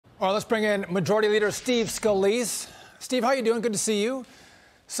All right, let's bring in Majority Leader Steve Scalise. Steve, how you doing? Good to see you.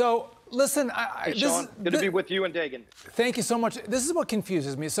 So, listen, hey, Sean, good to be with you and Dagan. Thank you so much. This is what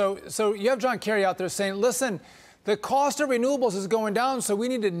confuses me. So you have John Kerry out there saying, listen, the cost of renewables is going down, so we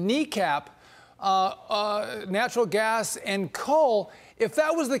need to kneecap natural gas and coal. If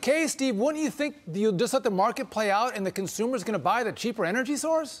that was the case, Steve, wouldn't you think you'll just let the market play out and the consumer's going to buy the cheaper energy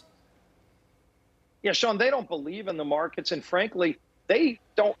source? Yeah, Sean, they don't believe in the markets, and frankly, they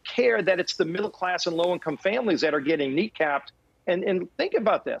don't care that it's the middle class and low-income families that are getting kneecapped. And think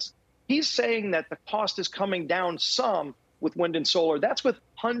about this. He's saying that the cost is coming down some with wind and solar. That's with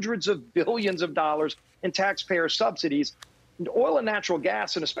hundreds of billions of dollars in taxpayer subsidies. And oil and natural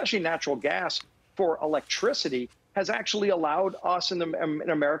gas, and especially natural gas for electricity, has actually allowed us in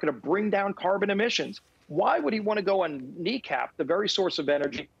America to bring down carbon emissions. Why would he want to go and kneecap the very source of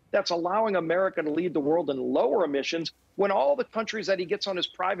energy that's allowing America to lead the world in lower emissions when all the countries that he gets on his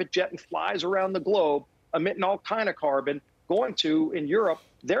private jet and flies around the globe emitting all kind of carbon going to in Europe,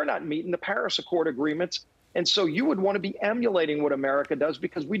 they're not meeting the Paris Accord agreements. And so you would want to be emulating what America does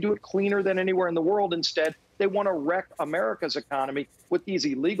because we do it cleaner than anywhere in the world. Instead, they want to wreck America's economy with these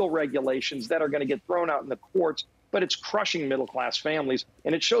illegal regulations that are going to get thrown out in the courts. But it's crushing middle-class families,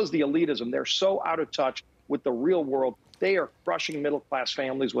 and it shows the elitism. They're so out of touch with the real world. They are crushing middle-class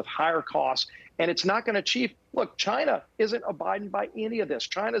families with higher costs, and it's not going to achieve. Look, China isn't abiding by any of this.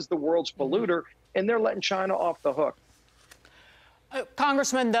 China's the world's polluter, and they're letting China off the hook.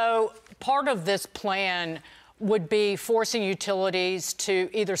 Congressman, though, part of this plan would be forcing utilities to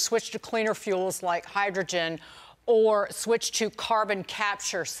either switch to cleaner fuels like hydrogen or switch to carbon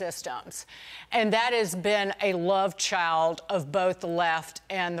capture systems. And that has been a love child of both the left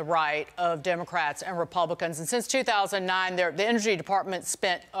and the right, of Democrats and Republicans. And since 2009, the Energy Department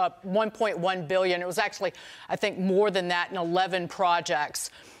spent $1.1 billion. It was actually, I think, more than that in 11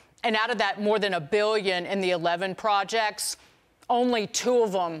 projects. And out of that, more than $1 billion in the 11 projects, only 2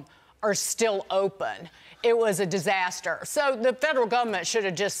 of them are still open. It was a disaster. So the federal government should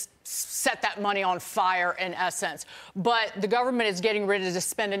have just set that money on fire, in essence. But the government is getting ready to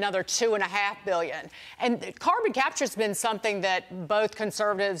spend another $2.5 billion. And carbon capture has been something that both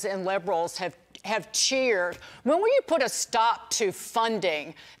conservatives and liberals have cheered. When will you put a stop to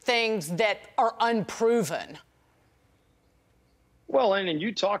funding things that are unproven? Well, and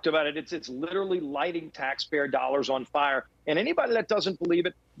you talked about it. It's literally lighting taxpayer dollars on fire. And anybody that doesn't believe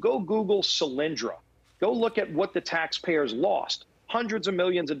it, go Google Solyndra. Go look at what the taxpayers lost. Hundreds of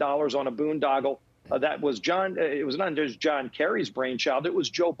millions of dollars on a boondoggle. That was it was not just John Kerry's brainchild. It was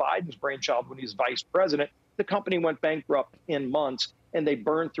Joe Biden's brainchild when he was vice president. The company went bankrupt in months, and they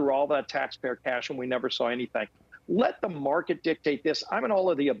burned through all that taxpayer cash, and we never saw anything. Let the market dictate this. I'm an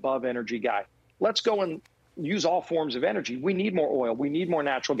all of the above energy guy. Let's go and use all forms of energy. We need more oil. We need more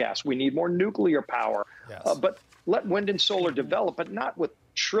natural gas. We need more nuclear power. Yes. But let wind and solar develop, but not with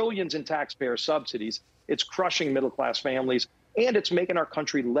trillions in taxpayer subsidies. It's crushing middle-class families, and it's making our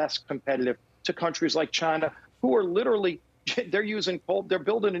country less competitive to countries like China, who are literally, they're using coal. They're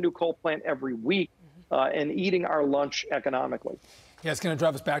building a new coal plant every week and eating our lunch economically. Yeah, it's going to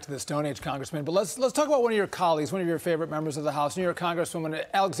drive us back to the Stone Age, Congressman. But let's talk about one of your colleagues, one of your favorite members of the House, New York Congresswoman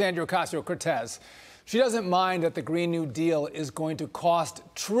Alexandria Ocasio-Cortez. She doesn't mind that the Green New Deal is going to cost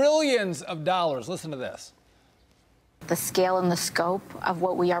trillions of dollars. Listen to this. The scale and the scope of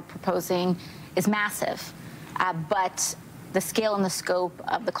what we are proposing is massive, but the scale and the scope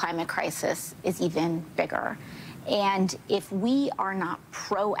of the climate crisis is even bigger. And if we are not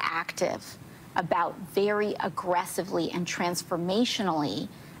proactive about very aggressively and transformationally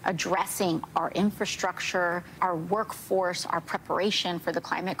addressing our infrastructure, our workforce, our preparation for the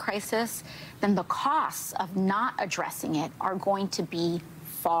climate crisis, then the costs of not addressing it are going to be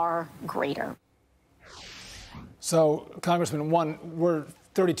far greater. So, Congressman, we're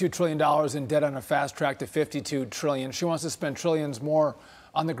 $32 trillion in debt on a fast track to $52 trillion. She wants to spend trillions more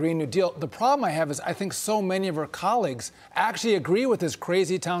on the Green New Deal. The problem I have is I think so many of her colleagues actually agree with this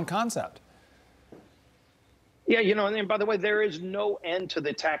crazy town concept. Yeah, and by the way, there is no end to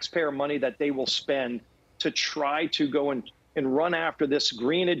the taxpayer money that they will spend to try to go and run after this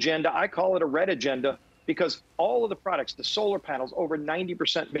green agenda. I call it a red agenda because all of the products, the solar panels, over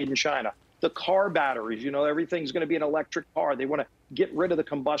 90% made in China. The car batteries, everything's going to be an electric car. They want to get rid of the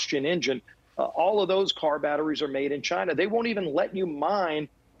combustion engine. All of those car batteries are made in China. They won't even let you mine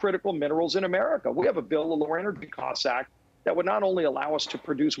critical minerals in America. We have a bill, the Lower Energy Costs Act, that would not only allow us to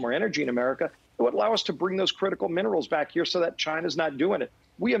produce more energy in America, it would allow us to bring those critical minerals back here so that China's not doing it.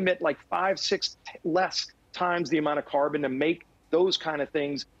 We emit like 5, 6 less times the amount of carbon to make those kind of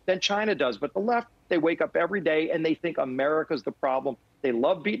things than China does. But the left, they wake up every day and they think America's the problem. They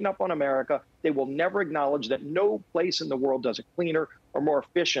love beating up on America. They will never acknowledge that no place in the world does it cleaner or more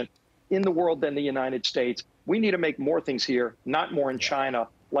efficient in the world than the United States. We need to make more things here, not more in China,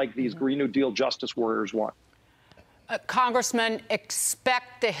 like these Green New Deal justice warriors want. Congressman,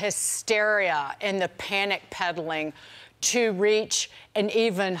 expect the hysteria and the panic peddling to reach an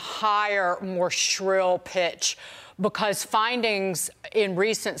even higher, more shrill pitch, because findings in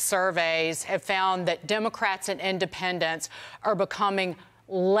recent surveys have found that Democrats and independents are becoming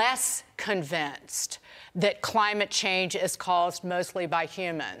less convinced that climate change is caused mostly by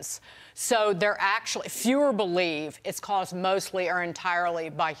humans. So they're actually, fewer believe it's caused mostly or entirely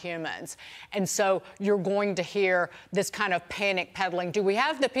by humans. And so you're going to hear this kind of panic peddling. Do we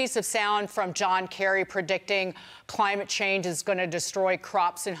have the piece of sound from John Kerry predicting climate change is going to destroy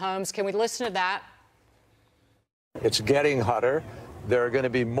crops and homes? Can we listen to that? It's getting hotter. There are going to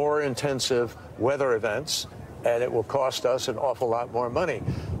be more intensive weather events, and it will cost us an awful lot more money.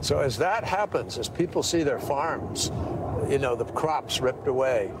 So as that happens, as people see their farms, you know, the crops ripped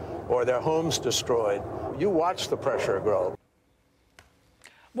away or their homes destroyed, you watch the pressure grow.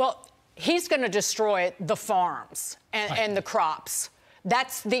 Well, he's going to destroy the farms and the crops.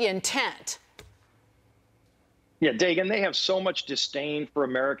 That's the intent. Yeah, Dagan, they have so much disdain for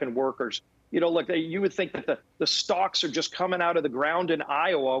American workers. You know, look, you would think that the stalks are just coming out of the ground in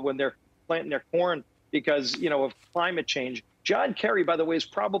Iowa when they're planting their corn because, you know, of climate change. John Kerry, by the way, is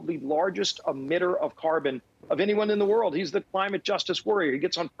probably the largest emitter of carbon of anyone in the world. He's the climate justice warrior. He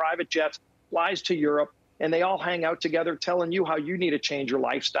gets on private jets, flies to Europe, and they all hang out together telling you how you need to change your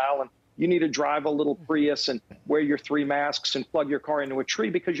lifestyle and you need to drive a little Prius and wear your 3 masks and plug your car into a tree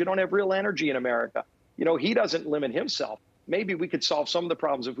because you don't have real energy in America. You know, he doesn't limit himself. Maybe we could solve some of the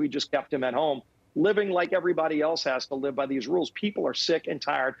problems if we just kept him at home, living like everybody else has to live by these rules. People are sick and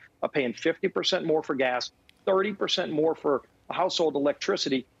tired of paying 50% more for gas, 30% more for household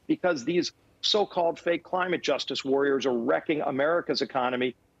electricity because these so-called fake climate justice warriors are wrecking America's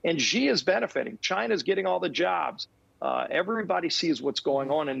economy. And Xi is benefiting. China's getting all the jobs. Everybody sees what's going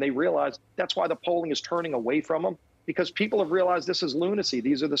on, and they realize that's why the polling is turning away from them, because people have realized this is lunacy.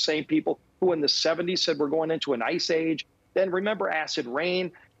 These are the same people who in the 70s said we're going into an ice age. Then remember acid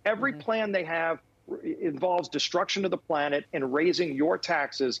rain. Every plan they have involves destruction of the planet and raising your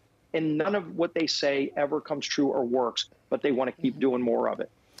taxes, and none of what they say ever comes true or works, but they want to keep doing more of it.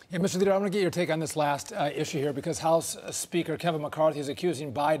 Yeah, Mr. Leader, I'm going to get your take on this last issue here, because House Speaker Kevin McCarthy is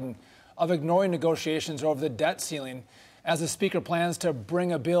accusing Biden of ignoring negotiations over the debt ceiling as the Speaker plans to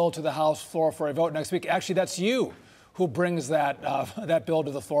bring a bill to the House floor for a vote next week. Actually, that's you who brings that, that bill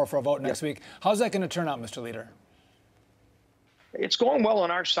to the floor for a vote next week. How's that going to turn out, Mr. Leader? It's going well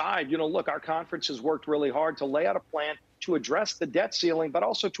on our side. You know, look, our conference has worked really hard to lay out a plan to address the debt ceiling, but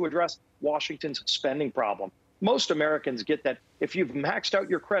also to address Washington's spending problem. Most Americans get that if you've maxed out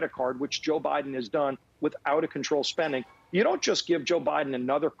your credit card, which Joe Biden has done with out-of-control spending, you don't just give Joe Biden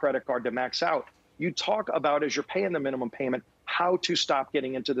another credit card to max out. You talk about, as you're paying the minimum payment, how to stop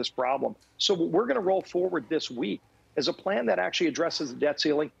getting into this problem. So what we're going to roll forward this week is a plan that actually addresses the debt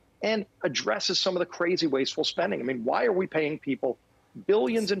ceiling and addresses some of the crazy wasteful spending. I mean, why are we paying people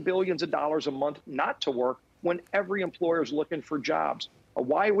billions and billions of dollars a month not to work when every employer is looking for jobs?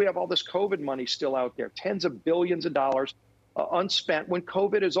 Why do we have all this COVID money still out there, tens of billions of dollars unspent when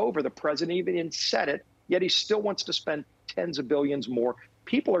COVID is over? The president even said it, yet he still wants to spend tens of billions more.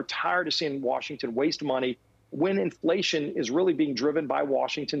 People are tired of seeing Washington waste money when inflation is really being driven by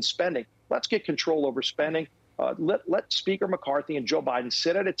Washington spending. Let's get control over spending. Let Speaker McCarthy and Joe Biden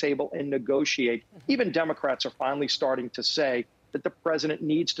sit at a table and negotiate. Even Democrats are finally starting to say that the president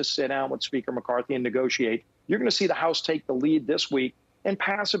needs to sit down with Speaker McCarthy and negotiate. You're going to see the House take the lead this week and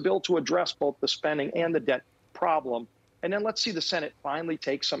pass a bill to address both the spending and the debt problem. And then let's see the Senate finally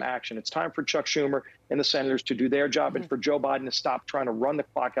take some action. It's time for Chuck Schumer and the senators to do their job and for Joe Biden to stop trying to run the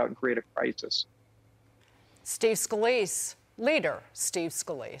clock out and create a crisis. Steve Scalise, Leader Steve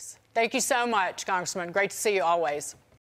Scalise. Thank you so much, Congressman. Great to see you always.